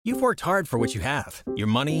You've worked hard for what you have. Your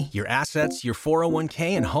money, your assets, your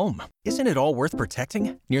 401k, and home. Isn't it all worth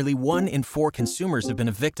protecting? Nearly 1 in 4 consumers have been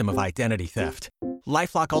a victim of identity theft.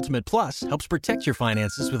 LifeLock Ultimate Plus helps protect your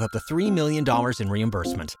finances with up to $3 million in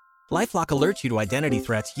reimbursement. LifeLock alerts you to identity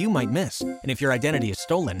threats you might miss. And if your identity is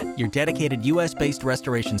stolen, your dedicated U.S.-based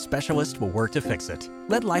restoration specialist will work to fix it.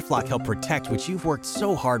 Let LifeLock help protect what you've worked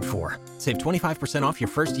so hard for. Save 25% off your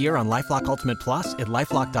first year on LifeLock Ultimate Plus at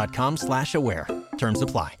LifeLock.com/aware. Terms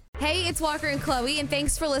apply. Hey, it's Walker and Chloe, and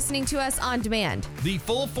thanks for listening to us on demand. The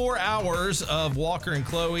full 4 hours of Walker and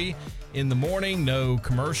Chloe in the morning. No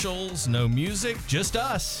commercials, no music, just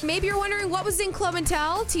us. Maybe you're wondering what was in Club and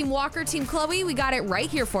Tell. Team Walker, Team Chloe, we got it right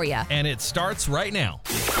here for you. And it starts right now.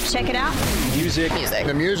 Check it out. Music.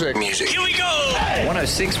 The music. Here we go!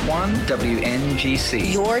 106.1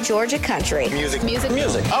 WNGC. Your Georgia country. Music.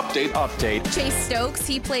 Update. Chase Stokes,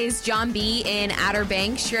 he plays John B. in Outer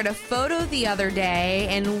Banks, shared a photo the other day,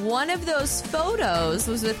 and one of those photos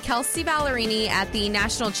was with Kelsey Ballerini at the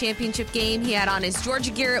national championship game. He had on his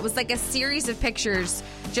Georgia gear. It was like a series of pictures,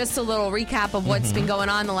 just a little recap of what's been going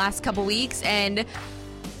on the last couple weeks, and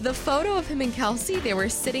the photo of him and Kelsey, they were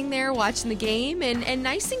sitting there watching the game and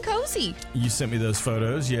nice and cozy. You sent me those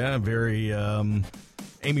photos, yeah, very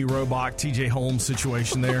Amy Robach, TJ Holmes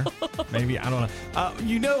situation there. Maybe, I don't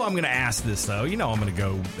know. I'm going to ask this, though. I'm going to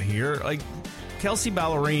go here. Like, Kelsey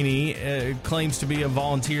Ballerini claims to be a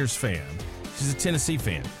Volunteers fan. She's a Tennessee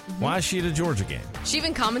fan. Why is she at a Georgia game? She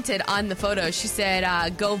even commented on the photo. She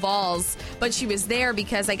said, go Vols. But she was there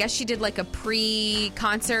because I guess she did like a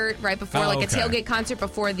pre-concert right before, a tailgate concert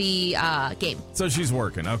before the game. So she's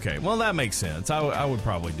working. Okay. Well, that makes sense. I would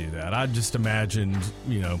probably do that. I just imagined,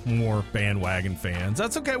 more bandwagon fans.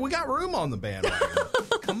 That's okay. We got room on the bandwagon.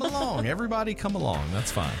 Come along. Everybody come along.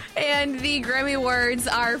 That's fine. And the Grammy Awards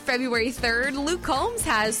are February 3rd. Luke Combs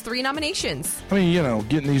has 3 nominations. I mean,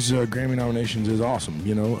 getting these Grammy nominations is awesome.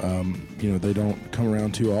 They don't come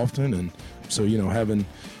around too often, and so having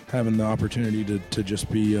the opportunity to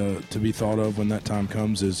just be thought of when that time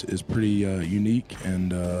comes is pretty unique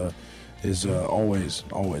and is always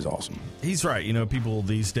awesome. He's right. People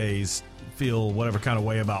these days feel whatever kind of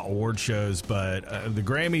way about award shows, but the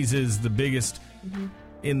Grammys is the biggest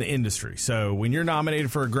in the industry. So when you're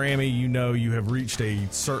nominated for a Grammy, you have reached a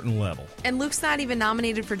certain level. And Luke's not even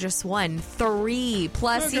nominated for just 1, 3.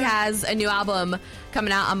 Plus, He has a new album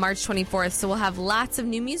coming out on March 24th, so we'll have lots of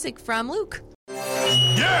new music from Luke.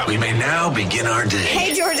 Yeah! We may now begin our day.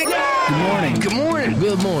 Hey, Georgia. Good morning. Good morning.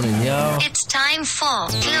 Good morning, y'all. It's time for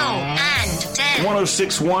Blue and Dead.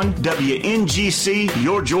 106.1 WNGC,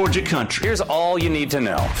 your Georgia country. Here's all you need to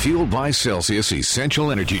know. Fueled by Celsius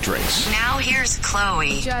Essential Energy Drinks. Now here's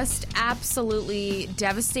Chloe. Just absolutely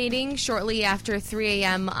devastating. Shortly after 3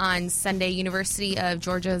 a.m. on Sunday, University of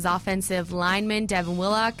Georgia's offensive lineman Devin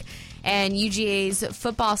Willock and UGA's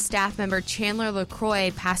football staff member Chandler LaCroix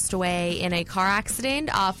passed away in a car accident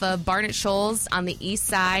off of Barnett Shoals on the east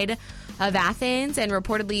side of Athens, and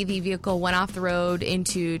reportedly the vehicle went off the road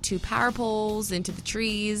into 2 power poles, into the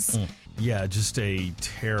trees. Yeah, just a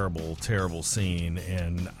terrible, terrible scene,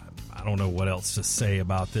 and I don't know what else to say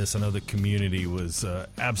about this. I know the community was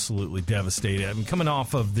absolutely devastated. I mean, coming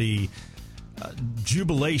off of the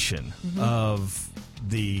jubilation of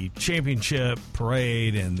the championship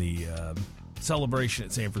parade and the celebration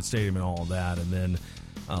at Sanford Stadium and all of that, and then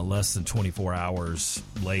less than 24 hours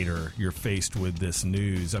later, you're faced with this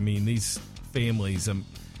news. I mean, these families,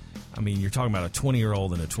 you're talking about a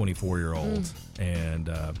 20-year-old and a 24-year-old, and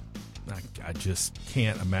I just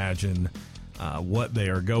can't imagine what they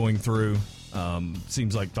are going through.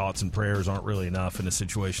 Seems like thoughts and prayers aren't really enough in a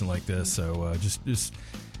situation like this, so just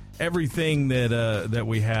everything that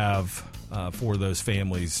we have for those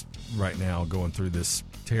families right now going through this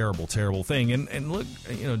terrible, terrible thing. And look,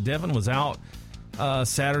 Devin was out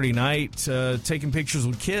Saturday night taking pictures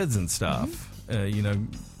with kids and stuff,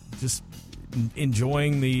 just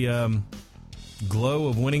enjoying the glow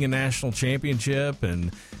of winning a national championship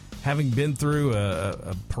and having been through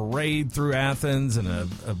a parade through Athens and a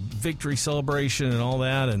victory celebration and all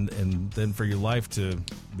that, and then for your life to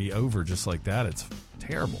be over just like that, it's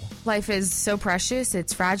terrible. Life is so precious.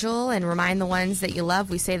 It's fragile, and remind the ones that you love.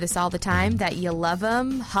 We say this all the time, that you love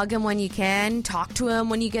them. Hug them when you can. Talk to them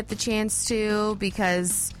when you get the chance to,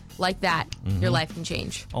 because like that, your life can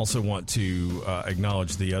change. Also want to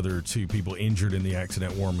acknowledge the other 2 people injured in the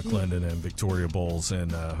accident, Warren McClendon and Victoria Bowles,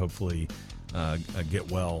 and hopefully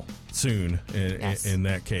get well soon in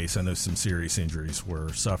that case. I know some serious injuries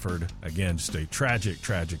were suffered. Again, just a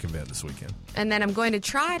tragic event this weekend. And then I'm going to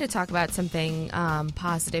try to talk about something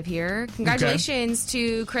positive here. Congratulations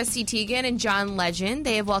to Chrissy Teigen and John Legend.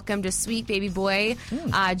 They have welcomed a sweet baby boy.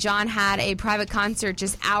 John had a private concert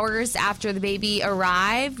just hours after the baby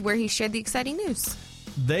arrived where he shared the exciting news.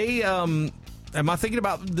 They, am I thinking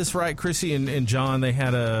about this right? Chrissy and John, they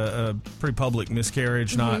had a pretty public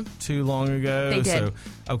miscarriage not too long ago. They did. So,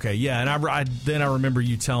 okay, yeah. And I remember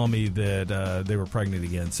you telling me that they were pregnant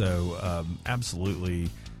again. So, absolutely,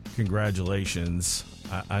 congratulations.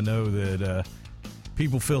 I know that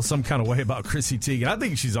people feel some kind of way about Chrissy Teigen. I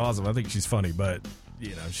think she's awesome. I think she's funny. But,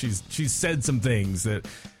 she's said some things that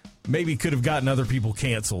maybe could have gotten other people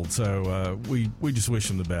canceled. So we just wish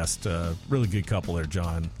them the best. Really good couple there,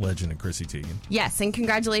 John Legend and Chrissy Teigen. Yes, and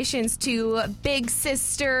congratulations to big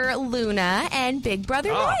sister Luna and big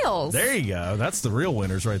brother Niles. There you go. That's the real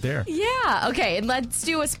winners right there. Yeah. Okay, and let's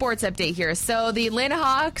do a sports update here. So the Atlanta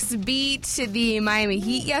Hawks beat the Miami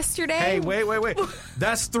Heat yesterday. Hey, wait.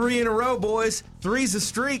 That's 3 in a row, boys. 3's a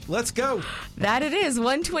streak. Let's go. That it is.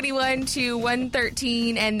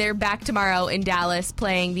 121-113, and they're back tomorrow in Dallas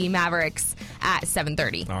playing the Mavericks at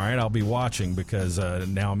 7:30. All right, I'll be watching because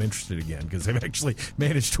now I'm interested again because they've actually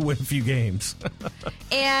managed to win a few games.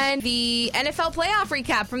 And the NFL playoff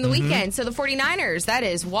recap from the weekend. So the 49ers, that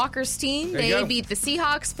is Walker's team. They beat the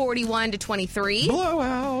Seahawks 41-23.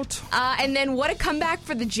 Blowout. And then what a comeback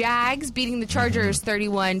for the Jags, beating the Chargers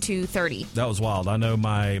 31-30. That was wild. I know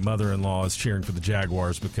my mother-in-law is cheering for the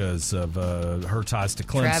Jaguars because of her ties to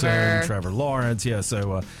Clemson, Trevor Lawrence. Yeah,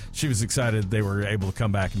 so she was excited they were able to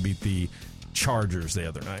come back and beat the Chargers the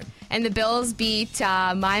other night. And the Bills beat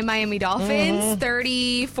my Miami Dolphins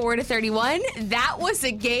 34-31. That was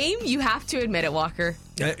a game, you have to admit it, Walker.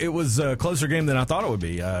 It was a closer game than I thought it would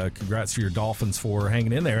be. Congrats to your Dolphins for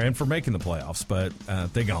hanging in there and for making the playoffs, but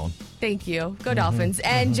they're gone. Thank you. Go Dolphins.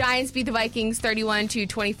 And Giants beat the Vikings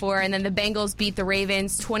 31-24, and then the Bengals beat the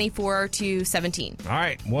Ravens 24-17. All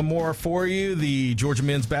right, one more for you. The Georgia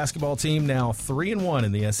men's basketball team now 3-1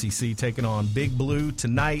 in the SEC, taking on Big Blue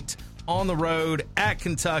tonight on the road at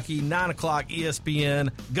Kentucky, 9 o'clock ESPN.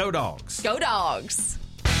 Go Dogs. Go Dogs.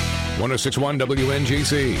 106.1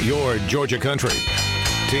 WNGC, your Georgia country.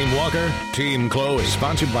 Team Walker, Team Chloe.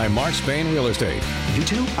 Sponsored by Mark Spain Real Estate. You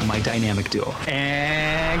two are my dynamic duo.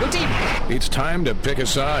 And go team! It's time to pick a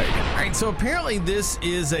side. All right, so apparently this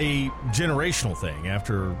is a generational thing.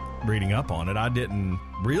 After reading up on it, I didn't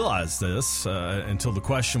realize this until the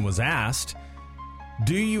question was asked.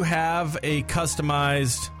 Do you have a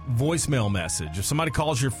customized voicemail message? If somebody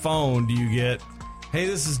calls your phone, do you get, hey,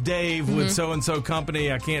 this is Dave with so-and-so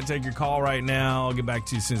company. I can't take your call right now. I'll get back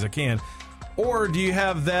to you as soon as I can. Or do you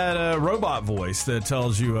have that robot voice that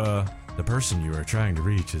tells you the person you are trying to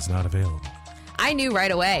reach is not available? I knew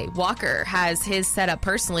right away. Walker has his set up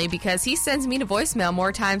personally because he sends me to voicemail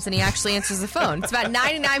more times than he actually answers the phone. It's about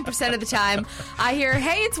 99% of the time I hear,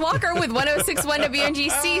 hey, it's Walker with 106.1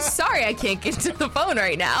 WNGC. Sorry, I can't get to the phone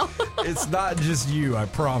right now. It's not just you, I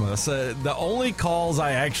promise. The only calls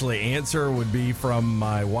I actually answer would be from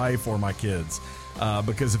my wife or my kids.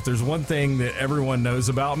 Because if there's one thing that everyone knows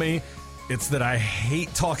about me, it's that I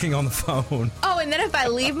hate talking on the phone. Oh, and then if I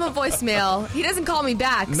leave him a voicemail, he doesn't call me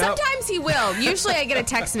back. Nope. Sometimes he will. Usually I get a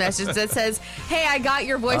text message that says, hey, I got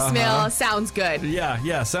your voicemail. Sounds good.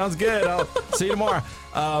 Yeah, sounds good. I'll see you tomorrow.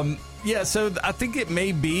 So I think it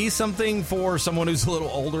may be something for someone who's a little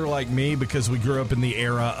older like me because we grew up in the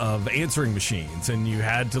era of answering machines and you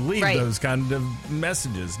had to leave those kind of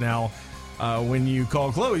messages. Now, when you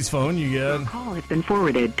call Chloe's phone, you get... Your call has been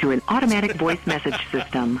forwarded to an automatic voice message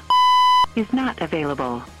system. Is not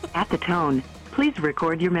available. At the tone, please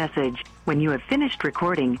record your message. When you have finished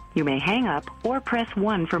recording, you may hang up or press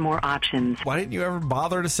 1 for more options. Why didn't you ever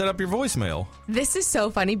bother to set up your voicemail? This is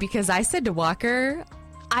so funny because I said to Walker,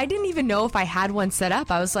 I didn't even know if I had one set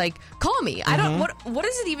up. I was like, call me. I don't, what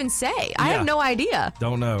does it even say? I have no idea.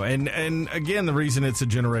 Don't know. And again, the reason it's a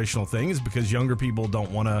generational thing is because younger people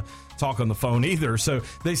don't want to talk on the phone either. So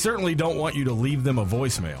they certainly don't want you to leave them a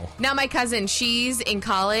voicemail. Now, my cousin, she's in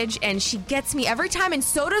college and she gets me every time. And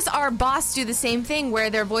so does our boss do the same thing where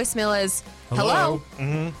their voicemail is, hello.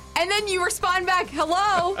 And then you respond back,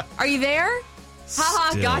 hello. Are you there?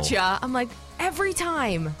 Haha, gotcha. I'm like, every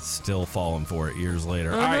time. Still falling for it years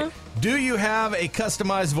later. All right. Do you have a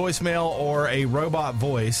customized voicemail or a robot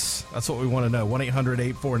voice? That's what we want to know.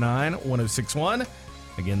 1-800-849-1061.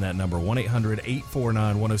 Again, that number,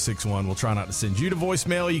 1-800-849-1061. We'll try not to send you to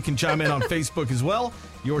voicemail. You can chime in on Facebook as well.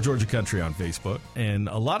 Your Georgia Country on Facebook. And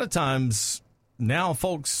a lot of times now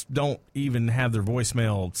folks don't even have their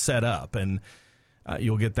voicemail set up, and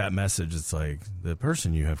you'll get that message. It's like, the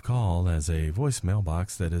person you have called has a voicemail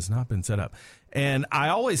box that has not been set up. And I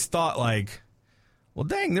always thought, like, well,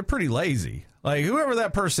 dang, they're pretty lazy. Like, whoever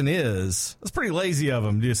that person is, it's pretty lazy of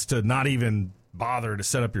them just to not even bother to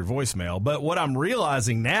set up your voicemail. But what I'm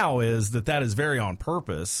realizing now is that is very on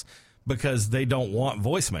purpose because they don't want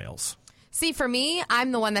voicemails. See, for me,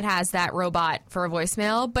 I'm the one that has that robot for a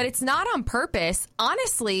voicemail, but it's not on purpose.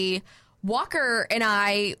 Honestly, Walker and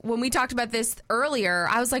I, when we talked about this earlier,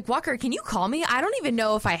 I was like, Walker, can you call me? I don't even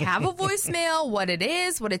know if I have a voicemail, what it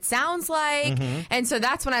is, what it sounds like. Mm-hmm. And so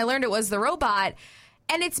that's when I learned it was the robot.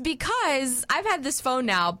 And it's because I've had this phone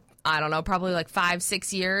now, I don't know, probably like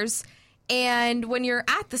 5-6 years. And when you're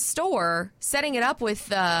at the store setting it up with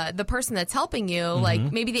the person that's helping you, mm-hmm.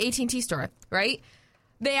 like maybe the AT&T store, right?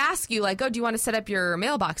 They ask you, like, oh, do you want to set up your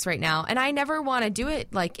mailbox right now? And I never want to do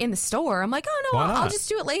it, like, in the store. I'm like, oh, no, I'll just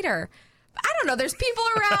do it later. I don't know. There's people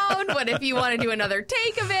around. What if you want to do another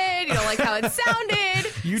take of it? You don't like how it sounded.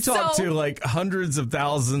 You talk to like hundreds of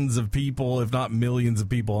thousands of people, if not millions of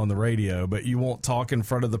people on the radio, but you won't talk in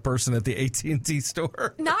front of the person at the AT&T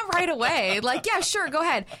store. Not right away. Like, yeah, sure, go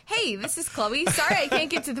ahead. Hey, this is Chloe. Sorry I can't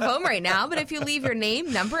get to the phone right now, but if you leave your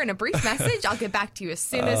name, number, and a brief message, I'll get back to you as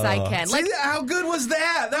soon as I can. Like, see, how good was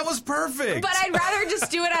that? That was perfect. But I'd rather just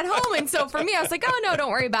do it at home. And so for me, I was like, oh, no, don't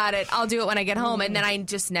worry about it. I'll do it when I get home. And then I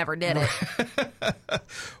just never did it.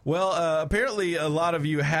 Well, apparently a lot of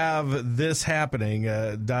you have this happening.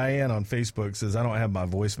 Diane on Facebook says, I don't have my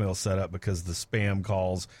voicemail set up because the spam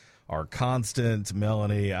calls are constant.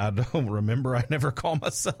 Melanie, I don't remember. I never call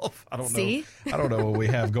myself. I don't know. I don't know what we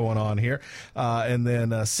have going on here. And then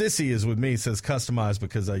Sissy is with me, says customized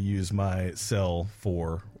because I use my cell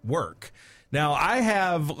for work. Now, I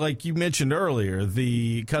have, like you mentioned earlier,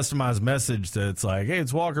 the customized message that's like, hey,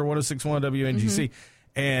 it's Walker, 106.1 WNGC. Mm-hmm.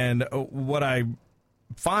 And what I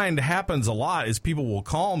find happens a lot is people will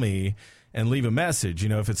call me and leave a message, you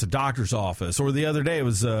know, if it's a doctor's office. Or the other day it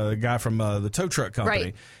was a guy from the tow truck company.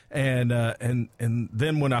 Right. And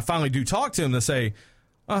then when I finally do talk to him, they say,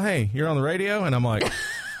 oh, hey, you're on the radio? And I'm like,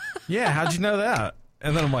 yeah, how'd you know that?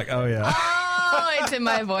 And then I'm like, oh, yeah. Oh, it's in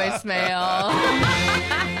my voicemail.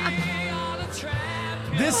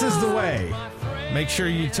 This is the way. Make sure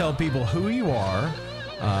you tell people who you are.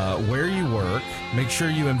 Where you work, make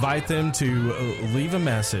sure you invite them to leave a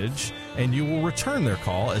message, and you will return their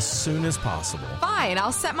call as soon as possible. Fine,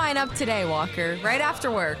 I'll set mine up today, Walker, right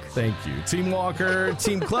after work. Thank you. Team Walker,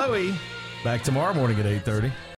 Team Chloe, back tomorrow morning at 8:30.